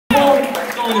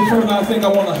any further, I think I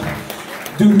want to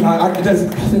do,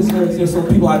 there's some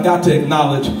people I got to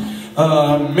acknowledge.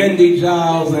 Mindy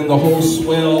Giles and the whole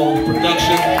Swell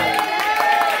production.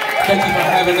 Thank you for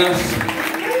having us.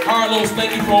 Harlow,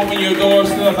 thank you for opening your door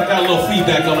stuff. I got a little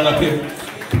feedback coming up here.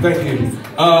 Thank you.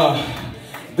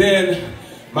 Then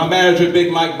my manager,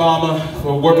 Big Mike Balmer,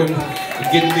 for working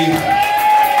and getting me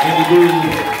in the groove.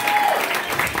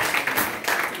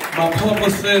 My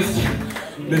publicist,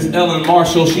 Miss Ellen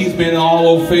Marshall, she's been all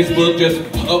over Facebook, just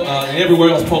and everywhere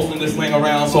else posting this thing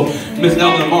around. So Miss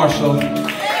Ellen Marshall.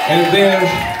 And then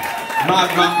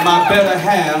my better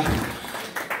half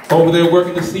over there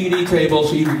working the CD table,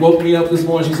 she woke me up this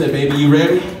morning. She said, "Baby, you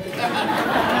ready?"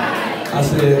 I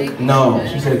said, "No."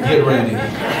 She said, "Get ready."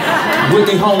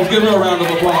 Whitney Holmes, give her a round of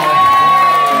applause.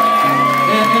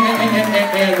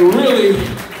 And really,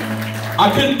 I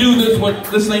couldn't do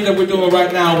this thing that we're doing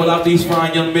right now without these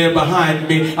fine young men behind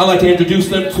me. I'd like to introduce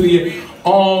them to you.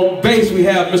 On bass, we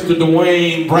have Mr.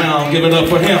 Dwayne Brown. Give it up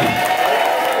for him.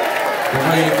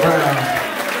 Dwayne Brown.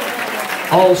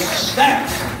 On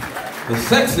sax, the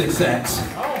sexy sax.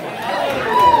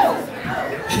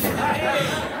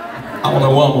 I don't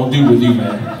know what I'm gonna do with you,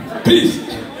 man. Peace.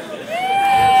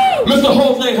 Mr.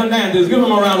 Jose Hernandez, give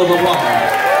him a round of applause.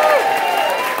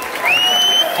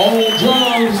 On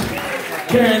drums,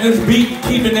 carrying this beat,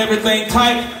 keeping everything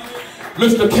tight,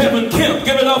 Mr. Kevin Kemp,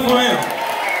 give it up for him.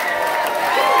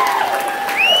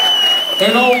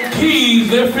 And on keys,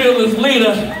 their fearless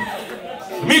leader,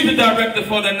 music director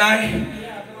for the night,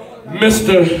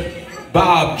 Mr.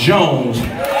 Bob Jones.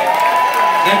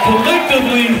 And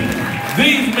collectively,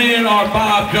 these men are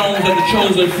Bob Jones and the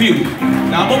Chosen Few.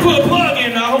 Now, I'm going to put a plug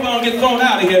in now. I hope I don't get thrown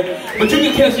out of here. But you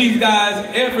can catch these guys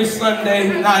every Sunday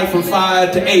night from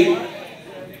 5 to 8.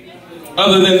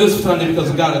 Other than this Sunday because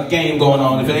we got a game going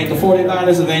on. If it ain't the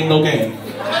 49ers, it ain't no game.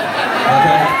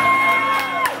 Okay?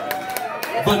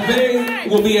 But they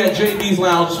will be at JB's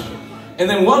Lounge. And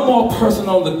then one more person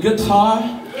on the guitar.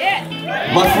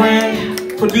 My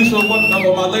friend, producer of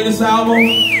my latest album,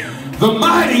 the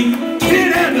mighty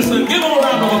Kid Anderson. Give him a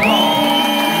round of applause.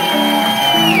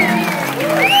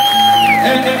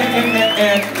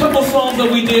 And a couple songs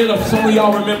that we did, some of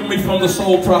y'all remember me from the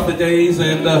Soul Prophet days,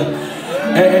 and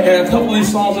a couple of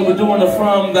these songs that we're doing are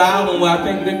from the album where I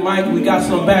think Big Mike, we got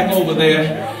some back over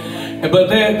there. But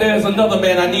there's another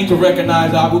man I need to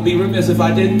recognize. I would be remiss if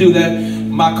I didn't do that.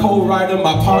 My co-writer,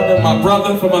 my partner, my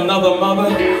brother from another mother,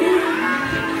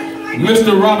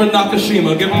 Mr. Robert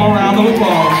Nakashima. Give him a round of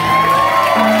applause.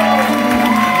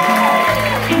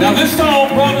 Now this song,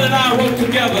 brother and I wrote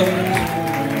together.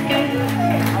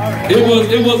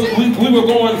 We were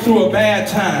going through a bad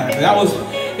time.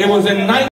 It was in